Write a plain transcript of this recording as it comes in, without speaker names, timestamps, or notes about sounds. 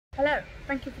Hello,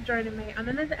 thank you for joining me on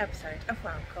another episode of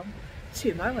Welcome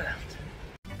to My World.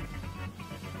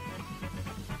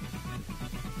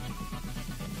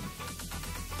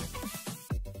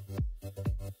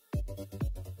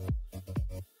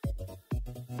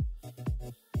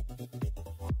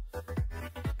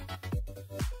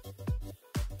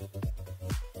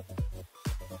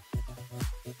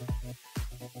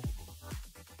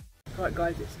 Right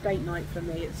guys, it's date night for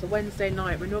me. It's a Wednesday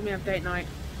night. We normally have date night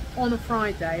on a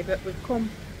Friday, but we've come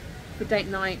for date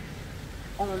night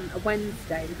on a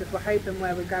Wednesday because we're hoping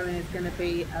where we're going is going to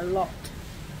be a lot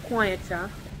quieter,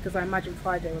 because I imagine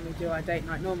Friday when we do our date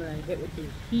night normally it would be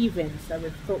heaving, so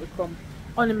we thought we'd come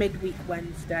on a midweek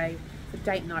Wednesday for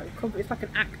date night. It's like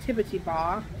an activity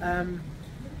bar. We're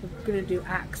going to do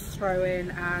axe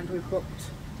throwing, and we've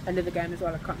booked another game as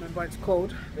well. I can't remember what it's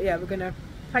called, but yeah, we're going to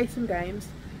play some games,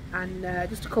 and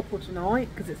just a couple tonight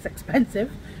because it's expensive,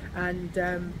 and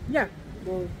yeah,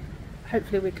 well,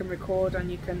 hopefully we can record and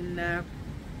you can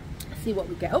see what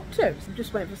we get up to. So I'm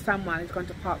just waiting for Samwel. He's going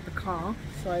to park the car,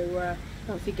 so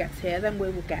once he gets here then we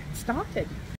will get started.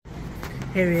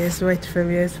 Here he is, waiting for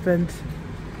my husband.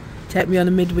 Take me on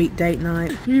a midweek date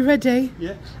night. Are you ready?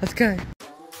 Yeah. Let's go.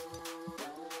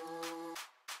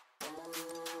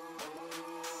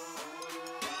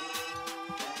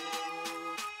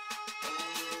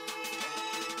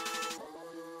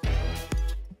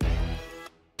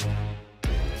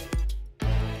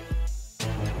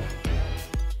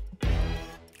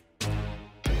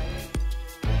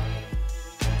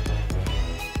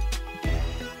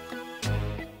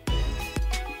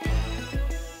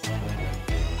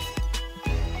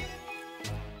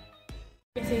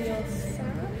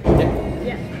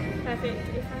 Yeah, perfect.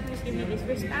 If I can just give you this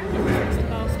wristband, it's the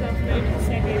bar staff room and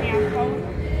send you the alcohol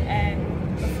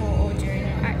before or during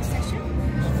your act session.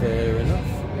 Fair enough.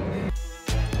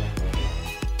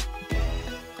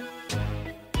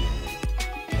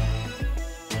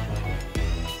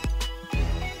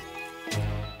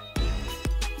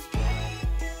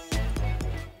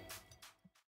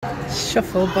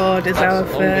 Shuffleboard is our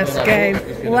first game.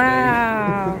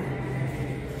 Wow!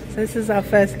 So this is our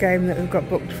first game that we've got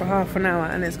booked for half an hour,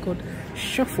 and it's called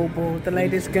Shuffleboard. The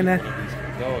lady's gonna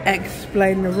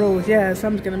explain the rules. Yeah,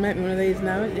 Sam's gonna make me one of these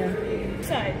now, isn't you?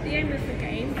 So the aim of the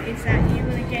game is that you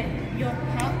want to get your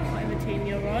puck, whatever team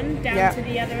you're on, down to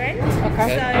the other end.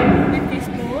 Okay. So with this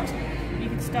board, you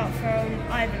can start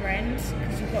from either end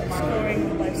because you've got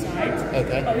scoring on both sides.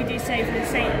 Okay. But we do say for the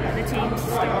same that the teams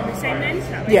start on the same end,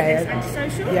 so that way it's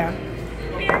antisocial. Yeah.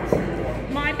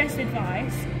 My best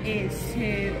advice is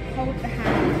to hold the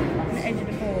hand on the edge of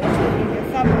the board, with your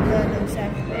thumb on the little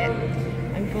circle bit,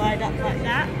 and glide up like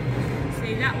that.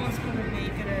 See, that one's probably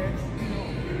going to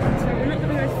not... So we're not going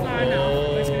to go far enough,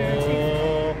 we're just going to go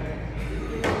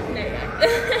too... There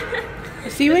we go.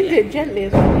 So you end it gently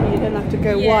as well, you don't have to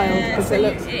go wild, because so it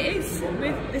looks... It is,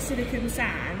 with the silicone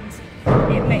sand,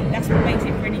 that's what makes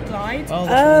it really glide. Oh,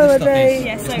 that's what this stuff is.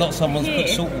 Yeah, so it's not someone's put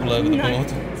salt all over the board.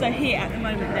 So here at the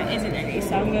moment there isn't any,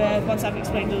 so I'm going to, once I've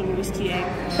explained all the rules to you,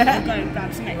 I'm going to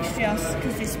grab some extras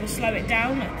because this will slow it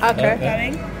down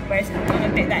going, whereas on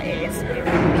a bit that is, it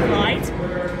will glide.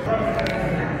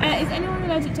 Is anyone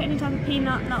allergic to any type of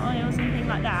peanut, nut oils, anything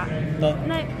like that? No.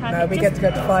 No, perfect. No, we get to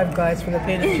go to Five Guys for the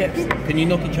peanut chips. Can you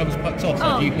knock each other's pucks off?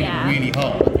 So if you hit really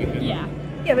hard, you can... Yeah.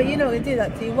 Yeah, but you're not going to do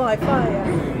that to your wife, are you?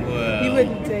 Well... You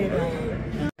wouldn't do that.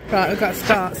 Right, we've got to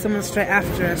start. Someone's straight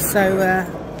after us, so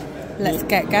let's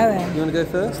get going. You want to go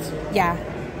first? Yeah.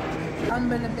 I'm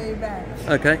going to be red.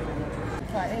 Okay.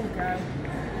 Right, here we go.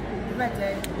 You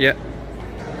ready? Yeah.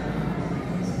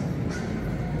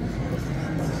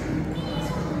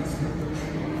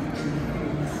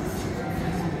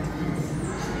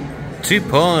 Two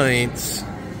points.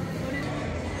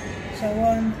 So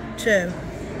 1, 2.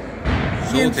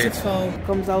 Sorted. Beautiful.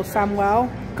 Comes old Samwel.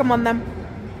 Come on then.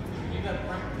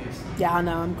 Yeah, I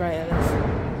know, I'm great at this.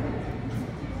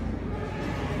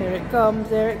 Here it comes,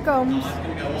 here it comes.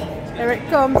 Here it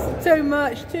comes. Too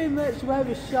much, too much. You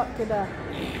overshot, kiddo.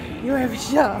 You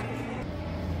overshot.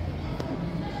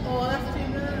 Oh, that's too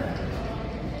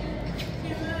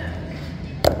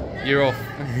much. You're off.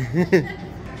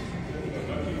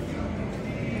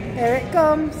 Here it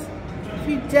comes. If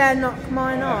you dare knock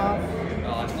mine off.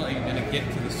 Oh, it's not even going to get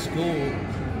to the score.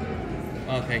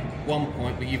 Okay, 1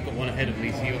 point, but you've got one ahead of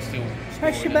me, so you're still...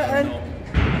 Press your button.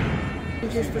 You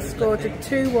just scored a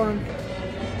 2-1.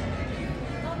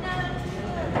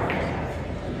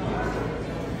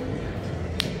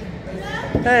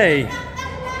 Hey!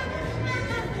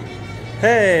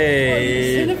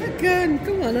 Hey! Son of a gun!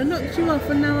 Come on, I knocked you off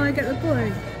and now I get the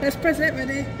point. Let's press it,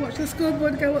 ready? Watch the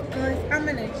scoreboard go up, guys. How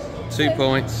many? 2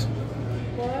 points.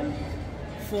 1,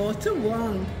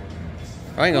 4-1.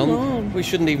 Hang Come on. on. We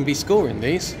shouldn't even be scoring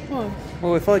these. What?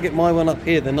 Well, if I get my one up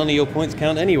here, then none of your points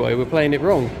count anyway. We're playing it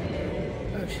wrong.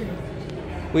 Oh shit.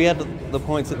 We had the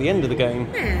points at the end of the game.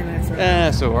 Yeah, that's all right.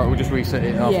 That's alright, we'll just reset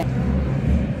it up. Yeah.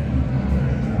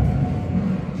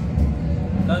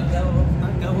 Don't go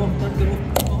off, don't go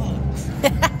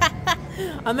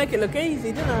off. I make it look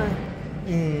easy, don't I?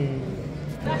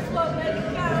 That's what made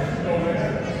it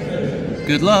count.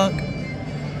 Good luck.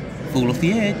 Fall off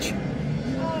the edge.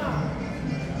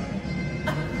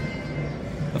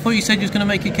 I thought you said you was going to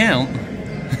make it count.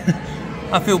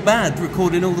 I feel bad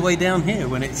recording all the way down here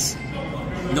when it's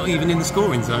not even in the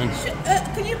scoring zone.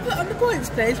 Can you put on the points,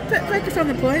 please? Focus on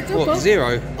the points. What,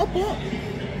 0? Up, up.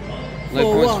 No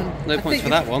 4-1. points, no points for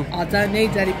that one. I don't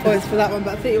need any points for that one,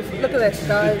 but I think look at this,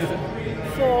 guys.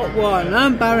 4-1.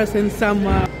 Embarrassing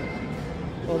Samwel.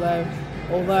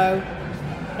 Although,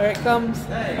 here it comes.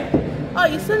 Oh,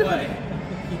 you son of a...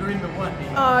 You're in the way.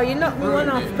 Oh, you knocked me one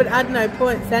off, but had no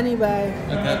points anyway.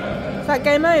 Okay. Is that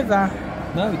game over?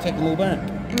 No, we take them all back.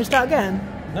 Can we start again?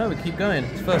 No, we keep going.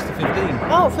 It's first to 15.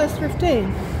 Oh, first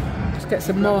 15. Just get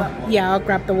some more. Yeah, I'll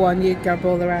grab the one, you grab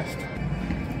all the rest.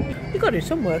 You got to do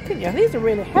some work, couldn't you? These are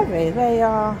really heavy. They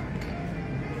are...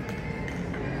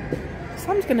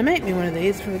 Sam's going to make me one of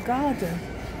these for the garden.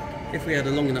 If we had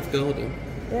a long enough garden.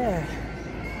 Yeah.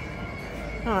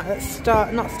 Alright, let's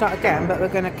start, not start again, but we're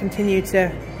going to continue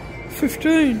to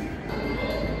 15.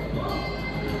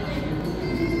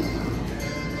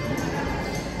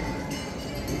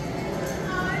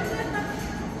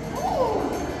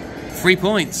 Three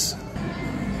points.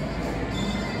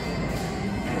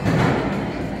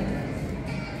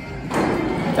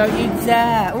 Don't you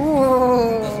dare.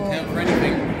 Ooh. Doesn't count for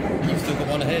anything. You've still got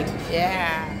one ahead.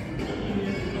 Yeah.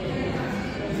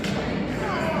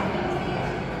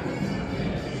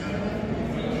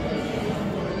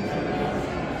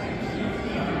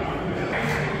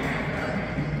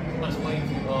 That's way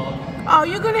too hard. Oh,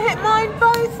 you're going to hit mine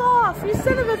both off. You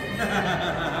son of a...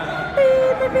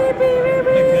 beep, beep, beep, beep, beep,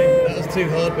 beep. Okay, that was too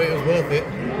hard, but it was worth it.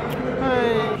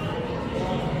 Hey.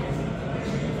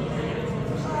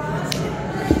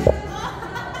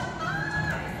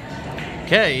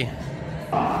 Okay.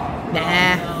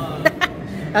 Nah.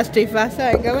 That's too fast.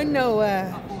 I ain't going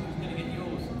nowhere.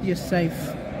 You're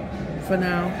safe for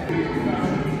now.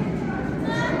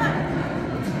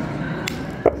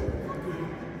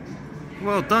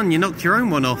 Well done, you knocked your own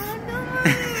one off.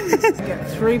 Get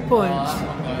 3 points.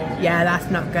 Yeah, that's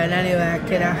not going anywhere,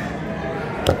 kiddo.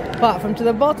 Apart from to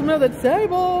the bottom of the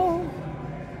table.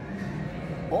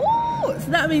 Oh,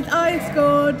 so that means I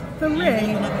scored 3.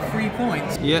 Another 3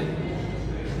 points. Yep.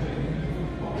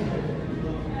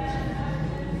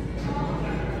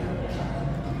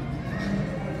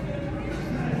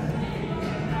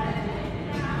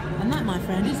 And that, my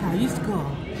friend, is how you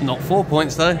score. Not 4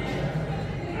 points though.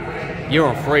 You're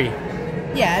on 3.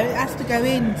 Yeah, it has to go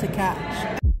in to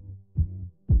catch.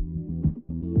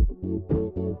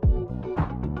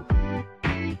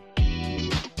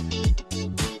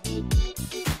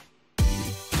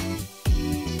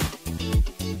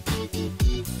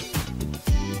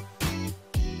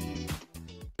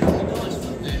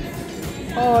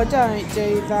 Oh, don't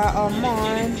do that on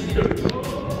mine.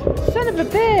 Son of a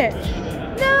bitch!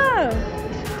 No!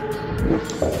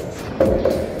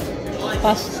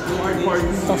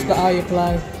 That's not how you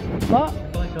play. What?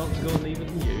 I can't score neither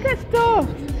than you. Get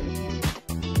stuffed!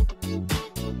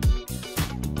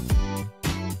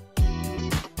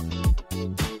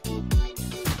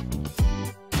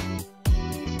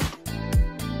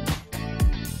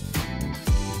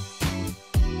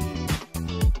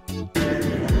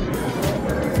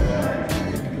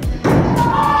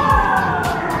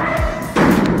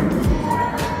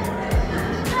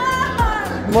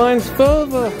 Mine's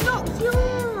further. Not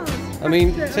yours! I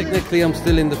mean, technically I'm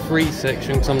still in the free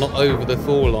section because I'm not over the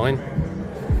 4 line.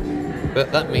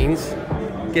 But that means,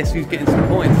 guess who's getting some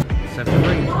points?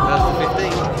 7-3, first to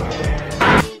 15.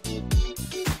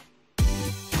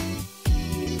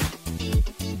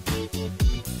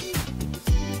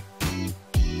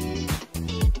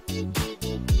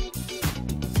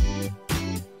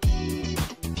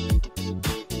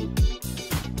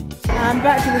 And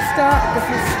back to the start because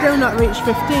we've still not reached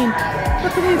 15.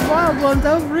 Look at these wild ones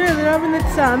over here, they're having the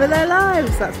time of their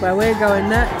lives. That's where we're going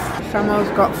next. Samuel's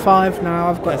got 5 now,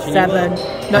 I've got 7.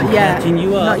 Not yet. catching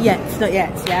you up. Not yet,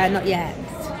 yeah, not yet.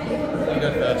 You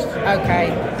go first. Okay.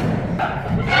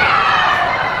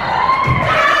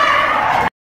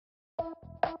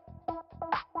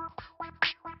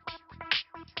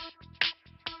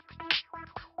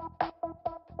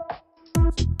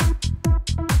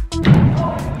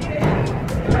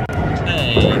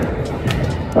 Hey.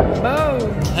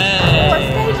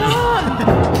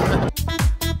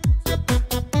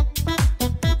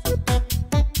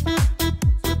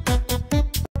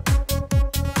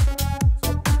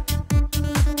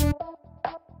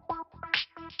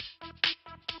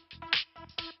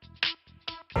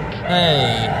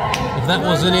 Hey, if that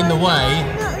wasn't in the way.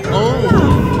 Oh,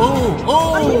 oh,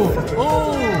 oh,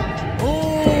 oh,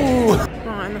 oh.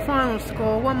 Right, and the final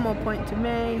score, 1 more point to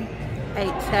me.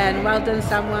 8-10. Well done,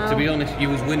 Samwel. To be honest, you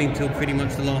was winning till pretty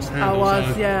much the last hand. I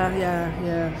was, so.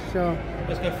 yeah, sure.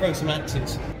 Let's go throw some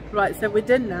axes. Right, so we're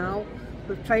done now.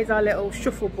 We've played our little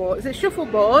shuffleboard. Is it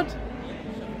shuffleboard?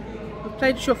 We've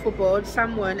played shuffleboard.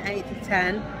 Sam won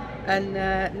 8-10, and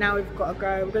now we've got to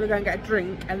go. We're going to go and get a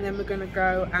drink, and then we're going to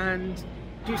go and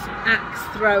do some axe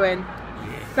throwing.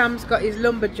 Yeah. Sam's got his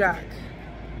lumberjack.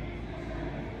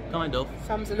 Kind of.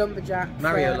 Sam's a lumberjack.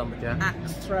 Mario lumberjack.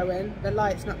 Axe throwing. The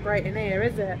light's not great in here,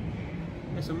 is it?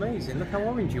 It's amazing. Look how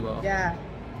orange you are. Yeah.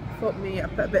 Thought me I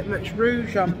put a bit much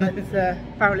rouge on, but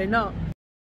apparently not.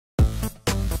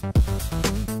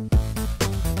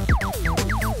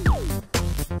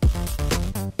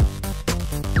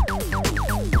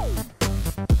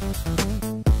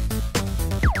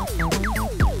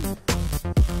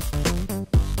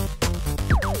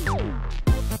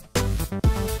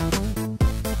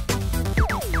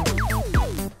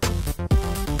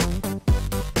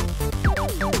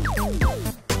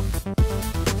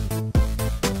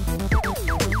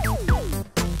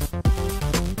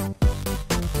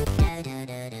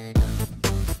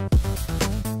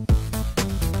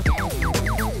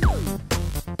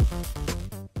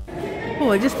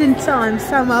 Oh, just in time,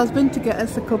 Samwel's been to get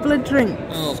us a couple of drinks.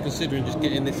 Oh, I was considering just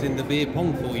getting this in the beer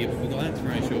pong for you, but we've got that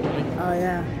very shortly. Oh,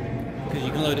 yeah. Because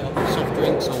you can load it up with soft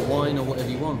drinks or wine or whatever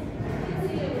you want.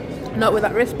 Not with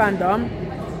that wristband on.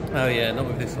 Oh, yeah, not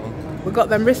with this on. We got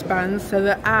them wristbands so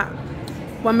that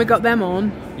when we got them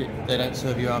on... Yeah, they don't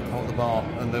serve you alcohol at the bar,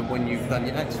 and then when you've done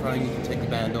your axe throwing, you can take the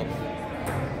band off.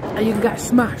 And you can get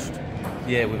smashed.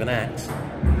 Yeah, with an axe.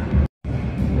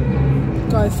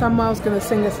 Guys, Samwel's going to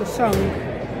sing us a song.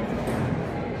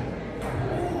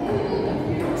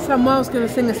 Samwel's going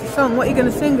to sing us a song. What are you going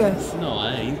to sing us? No,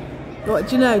 I ain't. What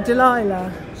do you know?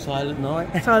 Delilah? Silent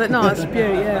Night? Silent Night, that's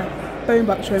beaut, yeah.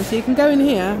 Boombox room. So you can go in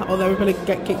here, although we're going to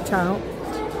get kicked out.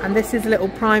 And this is a little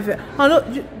private... Oh, look,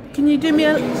 can you do me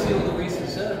a... You can see all the recent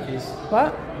searches.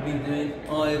 What? I've been doing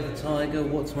Eye of the Tiger,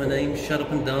 What's My Name, Shut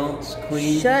Up and Dance,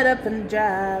 Queen. Shut up and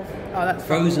jive. Oh, that's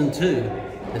Frozen 2.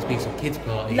 There's been some kids'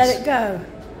 parties. Let it go.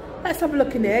 Let's have a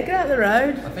look in here. Get out the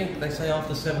road. I think they say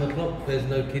after 7 o'clock there's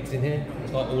no kids in here.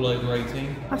 It's like all over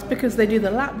 18. That's because they do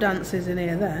the lap dances in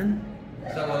here then.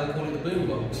 Is that why they call it the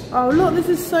boombox? Oh look, this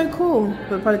is so cool.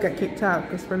 We'll probably get kicked out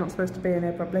because we're not supposed to be in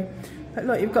here probably. But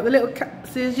look, you've got the little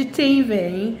so there's your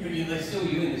TV. They still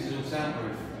you in this little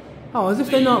soundproof. Oh, as if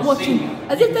they're not watching.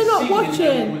 As if they're not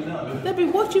watching. They'll be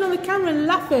watching on the camera and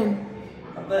laughing.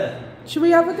 Up there. Should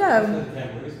we have a go?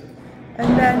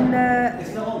 And then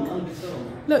it's not on, it's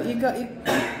on. Look, you got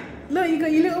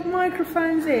your little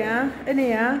microphones here and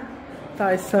here.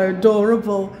 That is so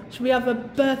adorable. Should we have a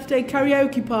birthday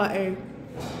karaoke party?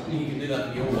 You can do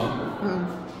that for your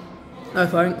one. No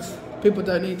thanks. People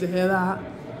don't need to hear that.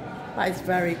 That is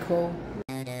very cool.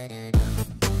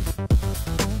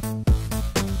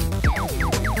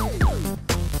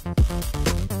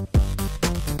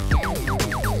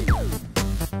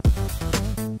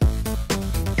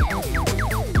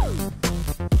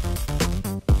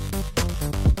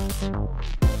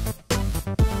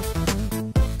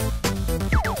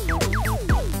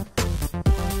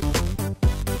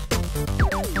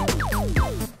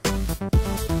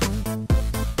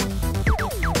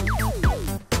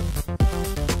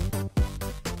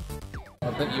 I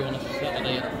bet you on a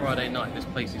Saturday and a Friday night this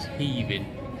place is heaving.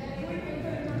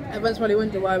 Everyone's probably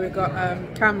wondering why we've got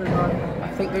cameras on.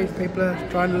 I think these people are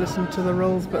trying to listen to the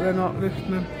rules, but they're not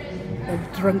listening. They're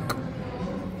drunk.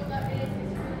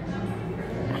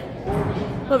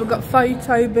 Look, we've got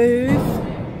photo booth.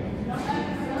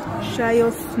 Share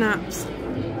your snaps.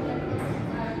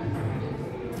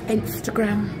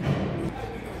 Instagram.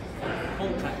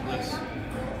 Contactless.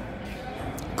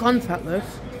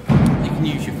 Contactless? You can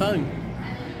use your phone.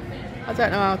 I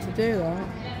don't know how to do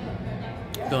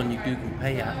that. Go on your Google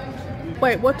Pay app.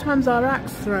 Wait, what time's our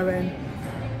axe throwing?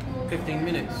 15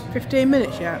 minutes. 15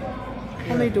 minutes yet?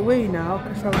 I need a wee now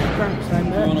because I've drunk so You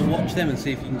want much. to watch them and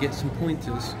see if you can get some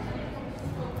pointers.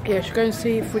 Yeah, should go and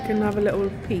see if we can have a little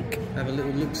peek. Have a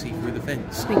little look-see through the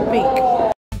fence. Sneak peek.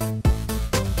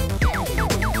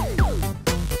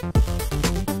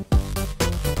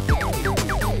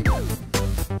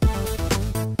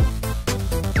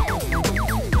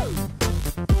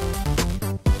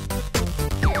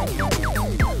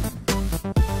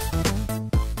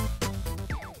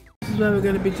 Where we're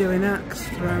going to be doing axe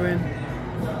throwing,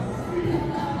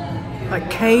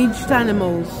 like caged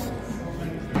animals.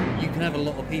 You can can have a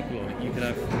lot of people on it. You can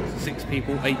have 6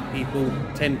 people, 8 people,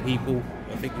 10 people,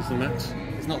 I think is the max.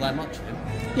 It's not that much then.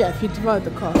 Yeah, if you divide the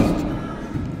cost.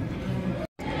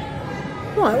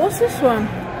 Right, what's this one?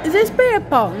 Is this beer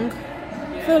pong?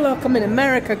 I feel like I'm in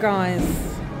America, guys.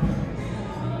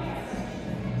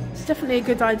 It's definitely a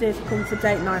good idea to come for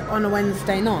date night on a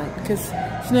Wednesday night because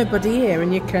there's nobody here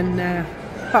and you can,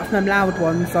 apart from them loud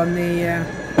ones on the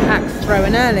axe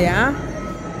throwing earlier,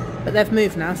 but they've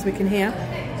moved now so we can hear.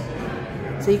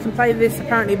 So you can play this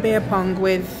apparently beer pong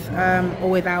with or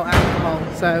without alcohol.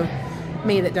 So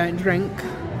me that don't drink,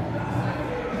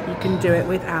 you can do it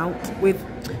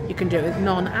you can do it with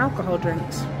non-alcohol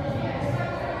drinks.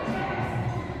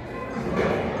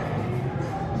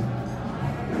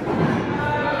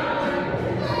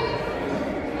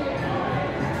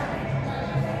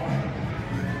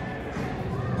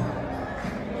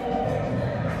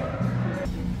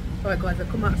 Right guys, I've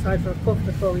come outside for a puff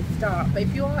before we start, but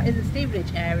if you are in the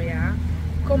Stevenage area,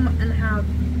 come and have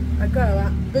a go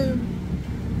at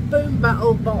Boom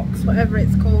Battle Box, whatever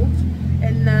it's called,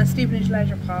 in Stevenage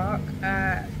Leisure Park.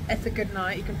 It's a good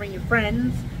night. You can bring your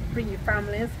friends, bring your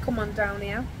families, come on down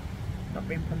here. Not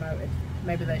being promoted.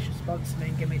 Maybe they should sponsor me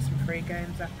and give me some free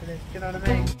games after this, do you know what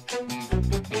I mean?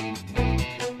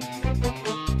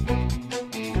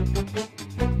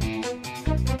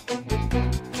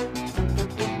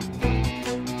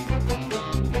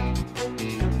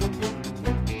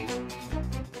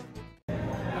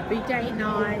 Date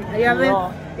night. Are you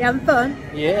having fun?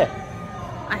 Yeah.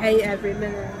 I hate every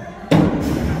minute.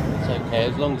 It's okay,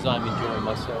 as long as I'm enjoying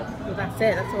myself. Well, that's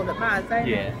it. That's all that matters, ain't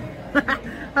it?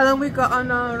 How long we got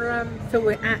on our till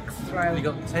we axe throw? We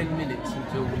got 10 minutes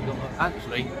until we got.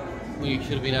 Actually, we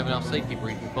should have been having our safety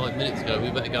briefing 5 minutes ago. We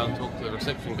better go and talk to the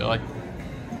reception guy.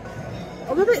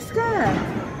 I'm a bit scared.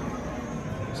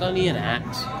 It's only an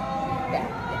axe. Yeah.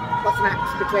 What's an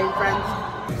axe between friends?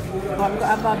 Right, we've got to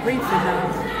have our briefing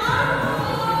now.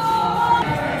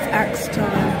 It's axe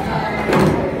time.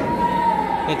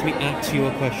 Let me ask you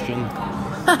a question.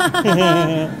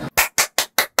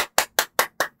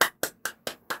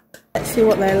 Let's see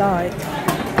what they're like.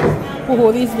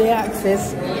 Oh, these are the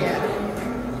axes. Yeah.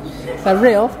 They're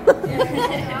real. So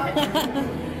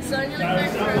I'm going to go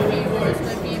through a few rules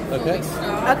with you before we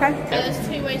start. Okay. There's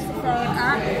 2 ways to throw an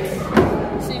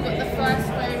axe. So you've got the first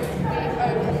way, which would be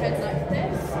overhead like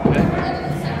this. And then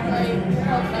the second way, you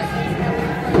hold like this, and then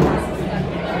throw it like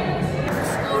that.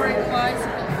 Scoring wise,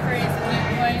 you've got 3 is 2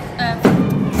 points.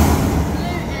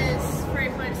 Blue is 3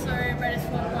 points, sorry, red is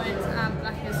 4 points, and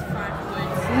black is 5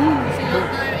 points. So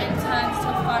you'll go in turns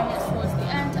till 5 minutes towards the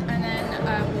end, and then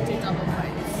we'll do double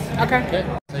points. Okay.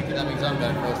 Take it, that means I'm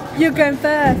going first. You're going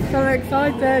first. I'm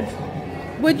excited.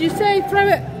 Would you say throw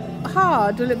it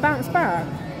hard? Will it bounce back?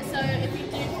 So if you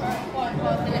do throw it quite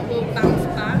hard, then it will bounce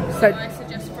back. So I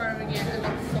suggest throwing it a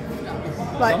little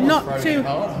softer. Like not too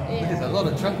hard. Yeah. There's a lot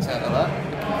of chunks out of that.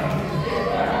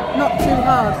 not too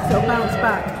hard, so it'll bounce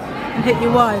back and hit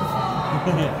your wife. So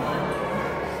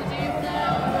do you want to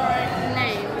write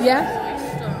names? Yeah. So we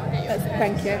start. Hit your head.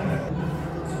 Thank you.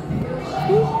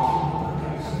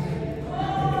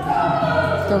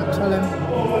 Don't tell him.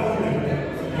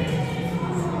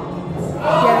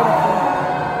 Yeah.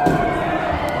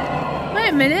 Wait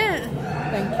a minute.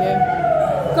 Thank you.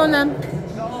 Go on then.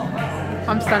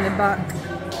 I'm standing back.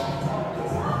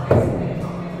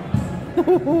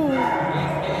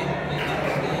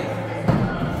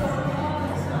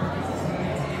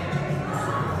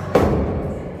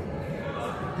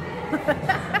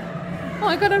 Oh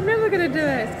my god, I'm never going to do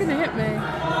it. It's going to hit me.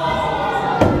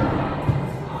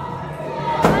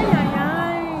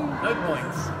 No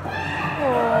points. Oh.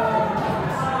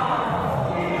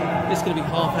 This is going to be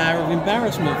half hour of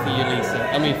embarrassment for you, Lisa.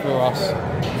 I mean, for us.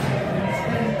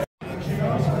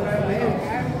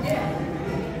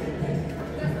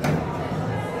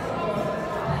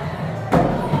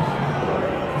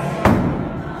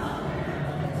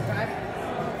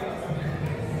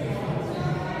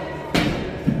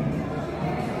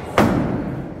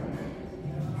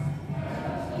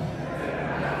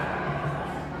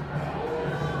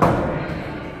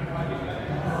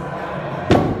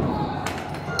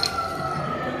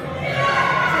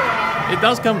 It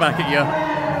does come back at you.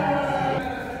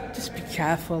 Just be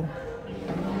careful.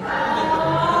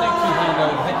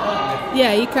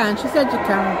 Yeah, you can. She said you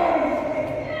can.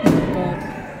 Oh, God.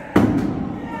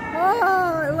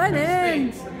 Oh, it went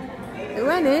in. It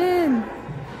went in.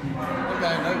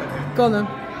 Go on then.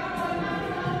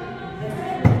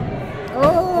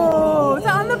 Oh, is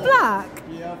that on the black?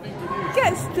 Yeah, I think it is.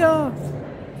 Get stuffed.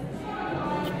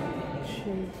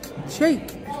 Cheek.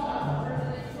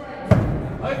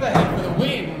 Overhead for the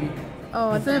win.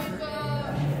 Oh, I don't know.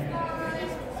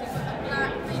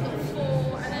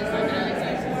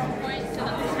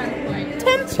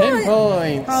 10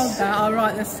 points. Hold that, I'll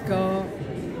write the score.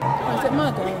 Oh, is it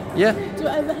mud or? Yeah. Do it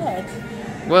overhead?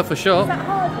 Worth a shot. Is that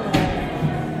hard?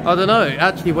 I don't know. It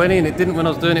actually went in. It didn't when I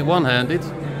was doing it one-handed.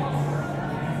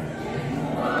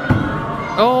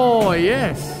 Oh,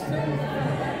 yes.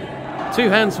 2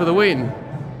 hands for the win.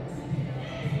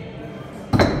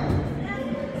 Oh,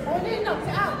 I nearly knocked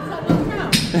it out. Does that knock it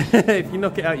out? If you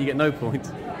knock it out, you get no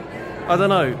points. I don't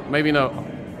know. Maybe not.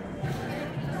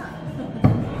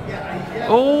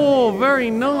 Oh, very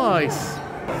nice.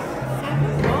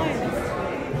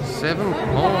 7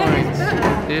 points.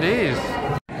 It is.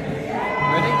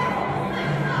 Ready?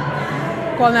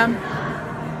 Go on then.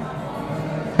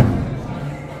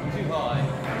 Too high.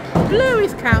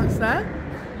 Blueies counts though.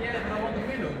 Yeah, but I want the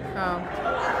middle. Oh.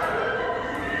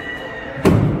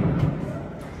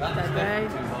 That's Okay.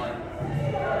 definitely too high.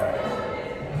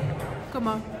 Come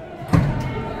on.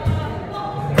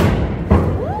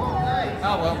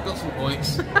 Oh well, got some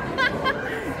points.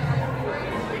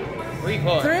 3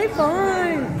 points. 3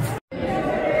 points.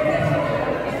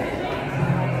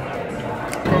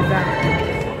 There's that.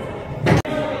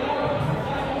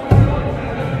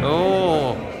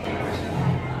 Oh.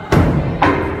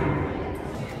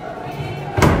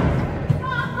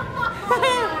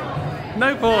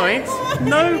 No points.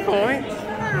 No points.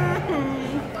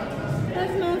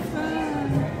 That's no fun.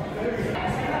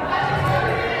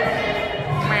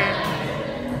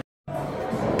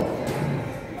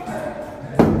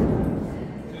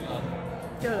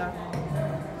 Jula.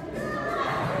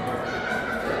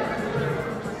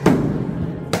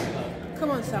 Come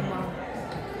on, Samwel.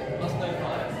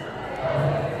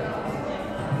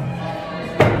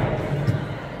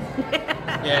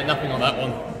 Yeah, nothing on that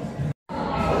one.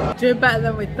 Do better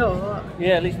than we thought.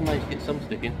 Yeah, at least we managed to get some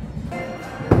sticking.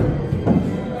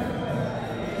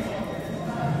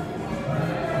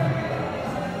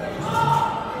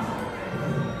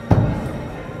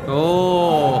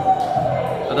 Oh,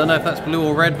 I don't know if that's blue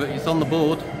or red, but it's on the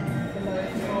board.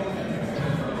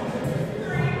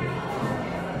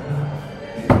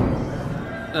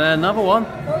 Another one.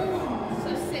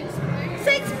 So 6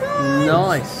 points.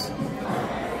 Nice.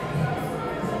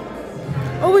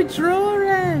 Oh, we're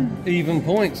drawing. Even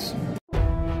points.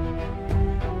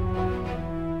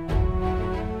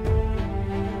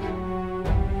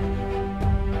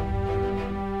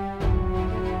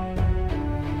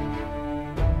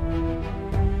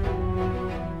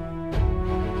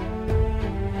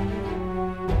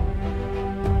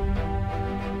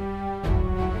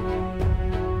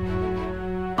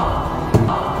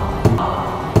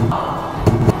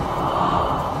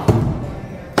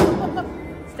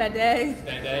 Steady.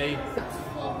 Steady.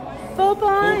 4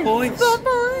 points. 4 points. 4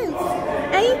 points.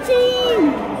 18.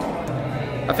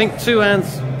 I think 2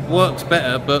 hands works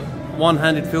better, but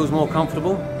one-handed feels more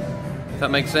comfortable. If that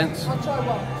makes sense. I'll try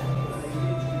one.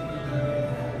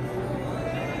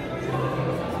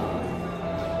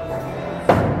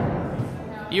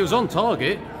 He was on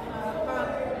target. I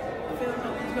feel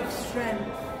not enough strength.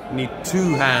 You need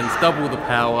 2 hands, double the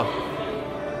power.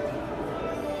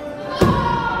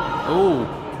 Oh,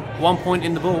 1 point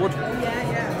in the board. Yeah.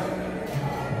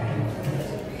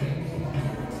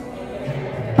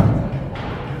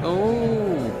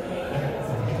 Oh.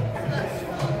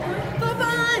 4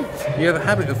 points. You have a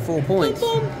habit of 4 points.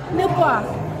 Boom, boom. No point.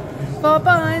 4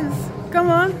 points. Come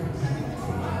on.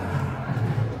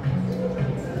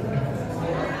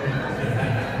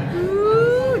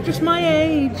 Ooh, just my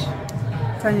age.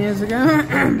 10 years ago.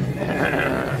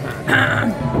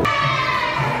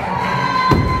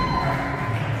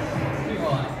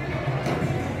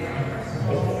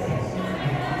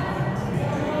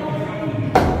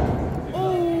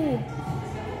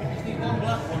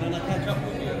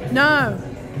 No,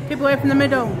 keep away from the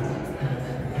middle.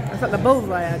 That's like the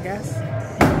bullseye, I guess.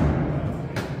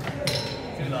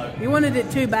 Too low. You wanted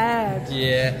it too bad.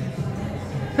 Yeah.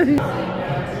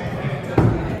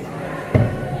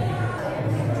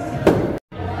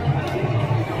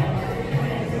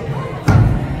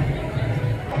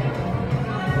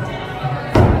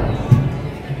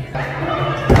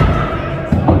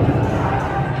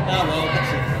 Ah well,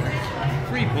 that's it.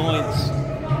 3 points.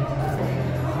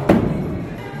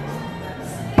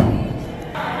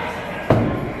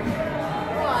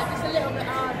 Just a little bit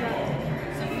harder.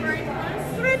 So 3 points.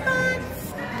 3 points.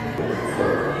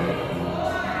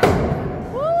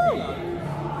 Woo!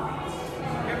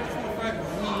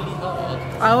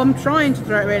 Oh, I'm trying to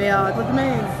throw it really hard. What do you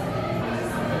mean?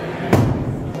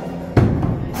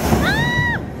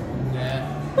 Yeah.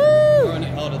 Woo! Throwing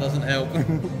it harder doesn't help.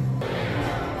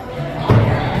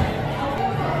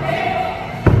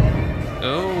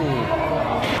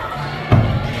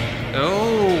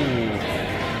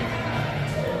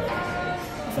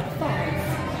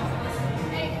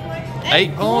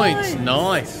 8 points.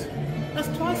 Nice. That's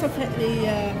twice I've hit the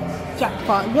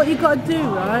jackpot. What you got to do,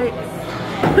 right,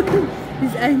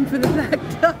 is aim for the black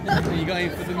dot. You got aim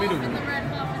for the middle one.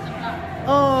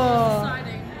 Oh,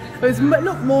 it was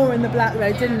looked more in the black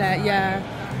row, didn't it? Yeah.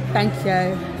 Thank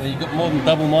you. Well, you got more than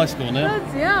double my score now.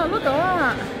 Yeah, look at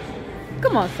that.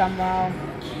 Come on, Samwel.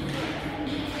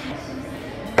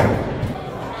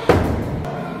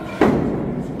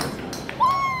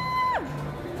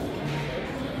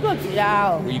 Bloody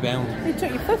hell. Rebound. You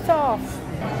took your foot off.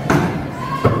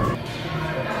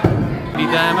 Be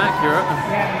damn accurate.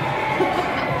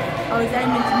 I was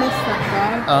aiming to miss that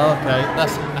guy. Oh, okay.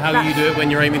 That's how you do it when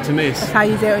you're aiming to miss. That's how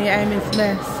you do it when you're aiming to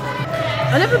miss.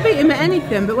 I never beat him at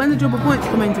anything, but when the double points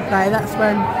come into play, that's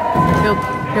when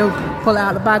he'll pull it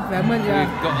out of the bag then, won't you?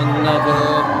 We've got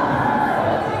another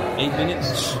 8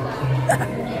 minutes.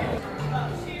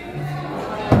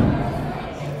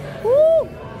 Woo!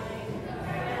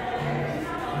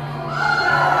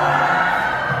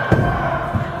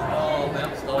 Oh,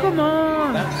 bounced off. Come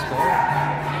on! Bounced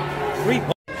off. 3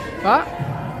 points. What?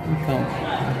 You can't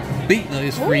beat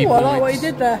those 3 points. I like what you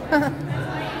did there.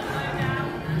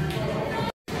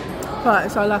 Right,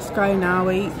 it's our last go now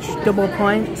each. Double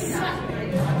points.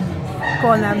 Go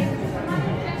on then.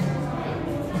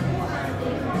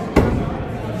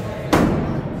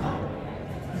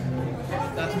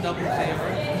 That's double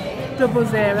 0. Double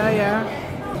 0, yeah.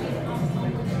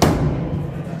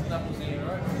 That's double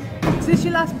 0. Is this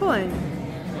your last point?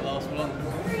 The last one.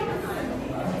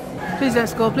 Please don't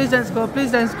score, please don't score,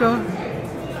 please don't score.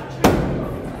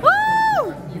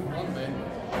 Woo! You won then.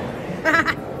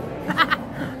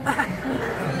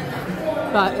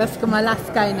 Right, let's go my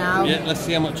last go now. Yeah, let's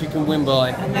see how much you can win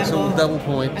by. It's all double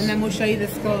points. And then we'll show you the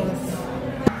scores.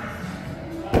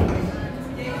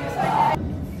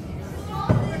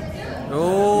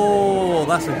 Oh,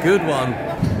 that's a good one.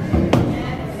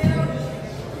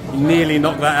 You nearly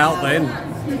knocked that out then.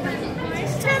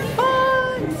 10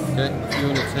 points! Okay, you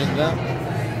want to take that?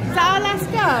 Is that our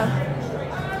last go?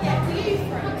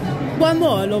 One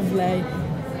more, lovely.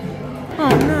 Oh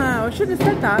no, I shouldn't have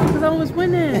said that because I was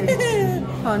winning.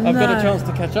 Oh no. I've got a chance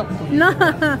to catch up. No.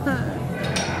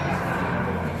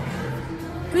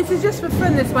 This is just for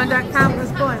fun, this one, don't count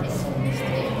as points.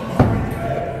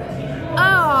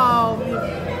 Oh.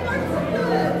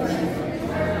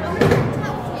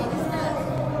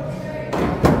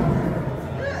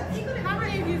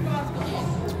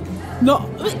 Not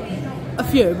a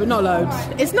few, but not loads.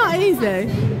 It's not easy.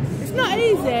 It's not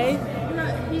easy.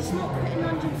 He's not putting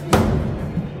on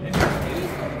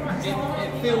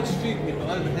It feels stupid, but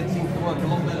overhead seems to work a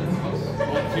lot better than us.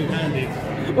 Like two-handed.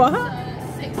 What?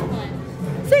 6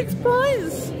 points. 6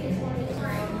 points?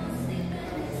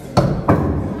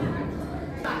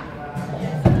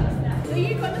 So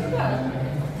you got the club?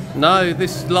 No,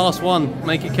 this last one,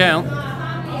 make it count.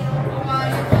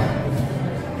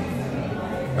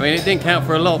 I mean, it didn't count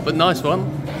for a lot, but nice one.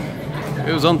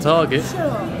 It was on target.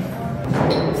 Sure.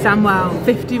 Samwel,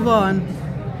 51.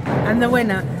 And the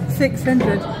winner,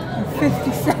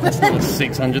 657.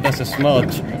 600, that's a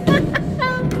smudge.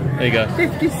 There you go.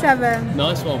 57.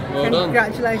 Nice one, well done.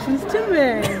 Congratulations to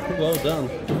me. Well done.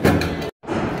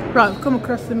 Right, we've come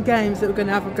across some games that we're going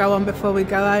to have a go on before we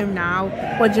go home now.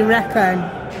 What do you reckon?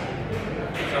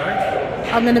 Sorry?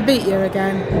 I'm going to beat you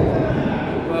again.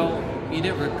 Well, you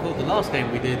didn't record the last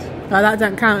game we did. No, that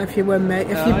don't count if you win me.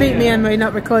 If you beat me and we're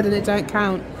not recording, it don't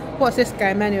count. What's this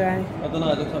game anyway? I don't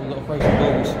know, it looks like we've got to throw some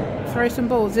balls. Throw some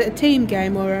balls. Is it a team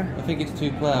game or a... I think it's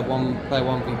 2-player, player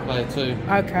 1 v player 2.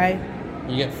 Okay.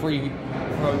 You get 3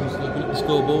 throws looking at the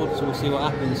scoreboard, so we'll see what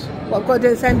happens. What, I've got to do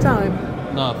at the same time?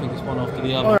 No, I think it's one after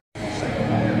the other. All right.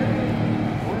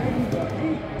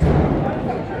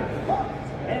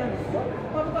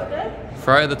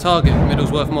 Throw it at the target,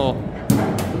 middle's worth more.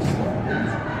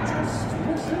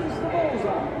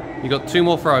 You got 2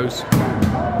 more throws.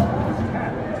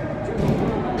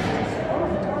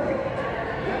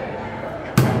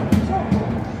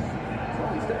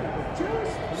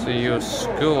 So your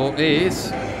score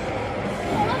is...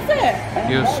 That's it?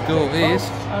 Your score is...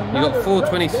 You got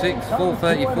 426,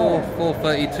 434,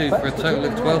 432 for a total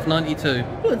of 1292.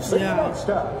 Good job.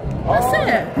 That's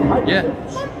it? Yeah.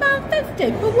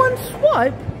 £1.50 for one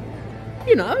swipe?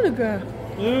 You're not having a go.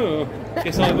 Oh,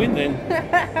 guess I win then.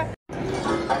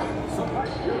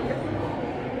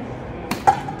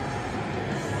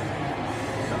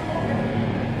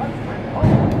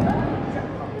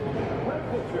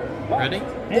 Ready?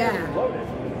 Yeah.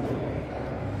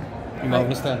 You might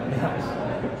understand.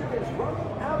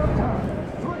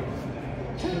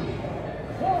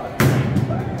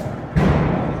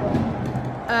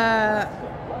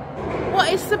 What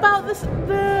it's about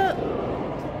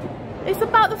it's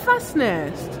about the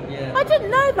fastness. Yeah. I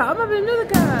didn't know that. I'm having another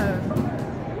go.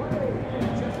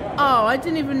 Oh, I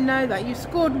didn't even know that. You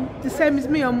scored the same as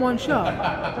me on one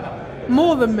shot.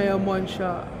 More than me on one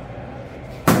shot.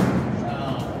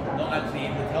 Oh, not actually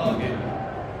in the target.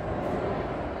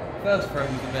 First throw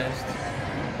was the best.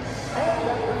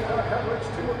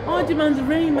 I demand a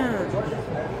rematch.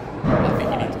 I think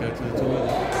you need to go to the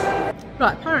toilet.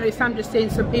 Right, apparently Sam just seen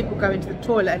some people go into the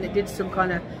toilet and it did some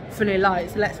kind of funny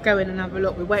lights. So let's go in and have a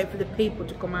look. We're waiting for the people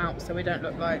to come out so we don't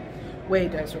look like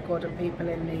weirdos recording people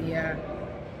in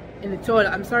the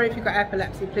toilet. I'm sorry if you've got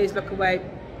epilepsy, please look away.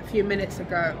 A few minutes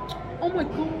ago. Oh my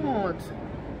god.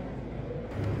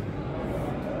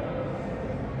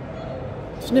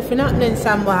 There's nothing happening,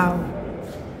 Samwel.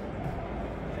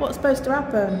 What's supposed to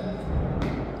happen?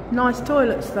 Nice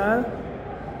toilets though.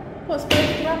 What's supposed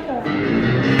to happen?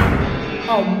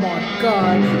 Oh my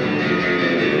god.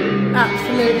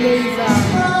 Absolute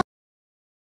loser.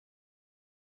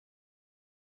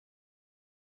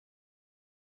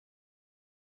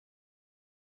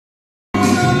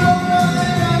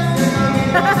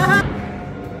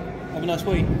 Have a nice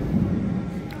week.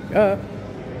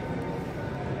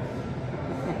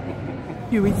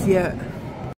 You idiot.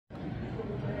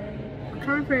 I'm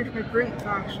trying to finish my drink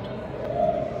fast.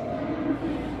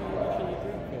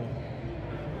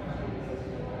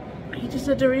 He just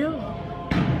said hurry up.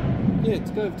 Yeah,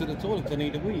 to go over to the toilet to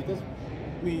need a wee. It doesn't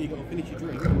mean you got to finish your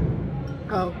drink.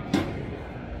 Oh.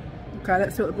 Okay,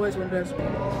 let's see what the boys one does.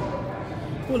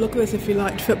 Oh, look at this. If you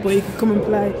liked football, you can come and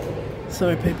play.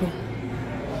 Sorry, people.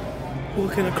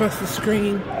 Walking across the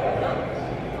screen.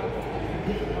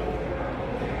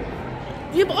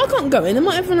 Yeah, but I can't go in. There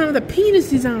might everyone have their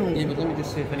penises out. Yeah, but let me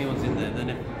just see if anyone's in there, then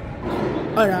if...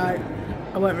 Alright.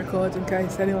 I won't record in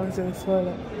case anyone's in the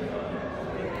toilet.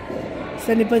 Is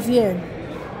anybody in?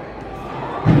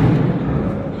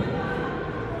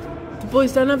 The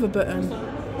boys don't have a button.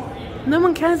 No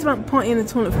one cares about potty in the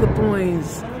toilet for the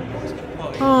boys.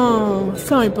 Oh,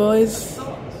 sorry boys.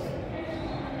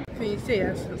 Can you see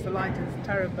us? Because the lighting's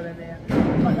terrible in here.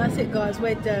 But that's it guys,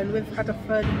 we're done. We've had a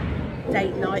fun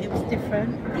date night. It was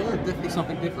different. Yeah, definitely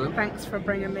something different. Thanks for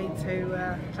bringing me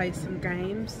to play some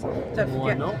games. Don't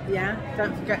Why forget, not? Yeah,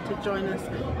 don't forget to join us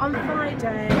on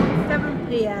Friday, 7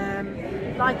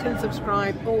 PM. Like and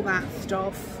subscribe, all that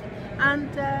stuff. And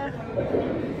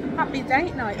happy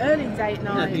date night, early date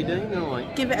night. Happy date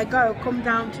night. Give it a go. Come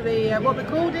down to the what we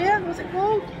called here? What's it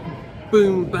called?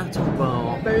 Boom Battle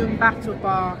Bar. Boom Battle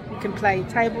Bar. You can play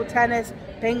table tennis,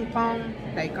 ping pong.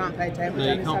 No, you can't play table No,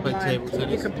 tennis. you can't play online. table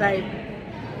tennis. You can play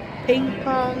ping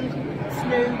pong,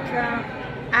 snooker,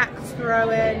 axe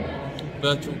throwing,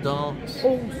 Virtual darts.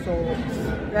 all sorts.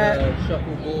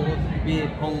 Shuffleboard,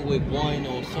 beer pong with wine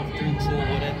or soft drinks or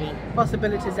whatever.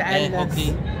 Possibilities are Air endless.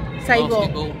 hockey, Save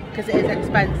basketball. up, because it is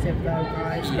expensive though,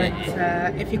 guys.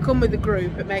 Yeah. But if you come with a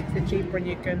group, it makes it cheaper and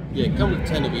you can... Yeah, come with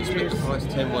 10 of you, split the price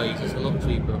 10 ways, it's a lot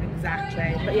cheaper.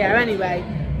 Exactly. But yeah, anyway,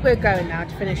 we're going now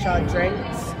to finish our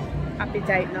drinks. Happy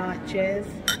date night, cheers.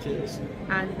 Cheers.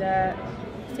 And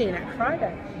see you next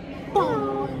Friday.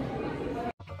 Bye.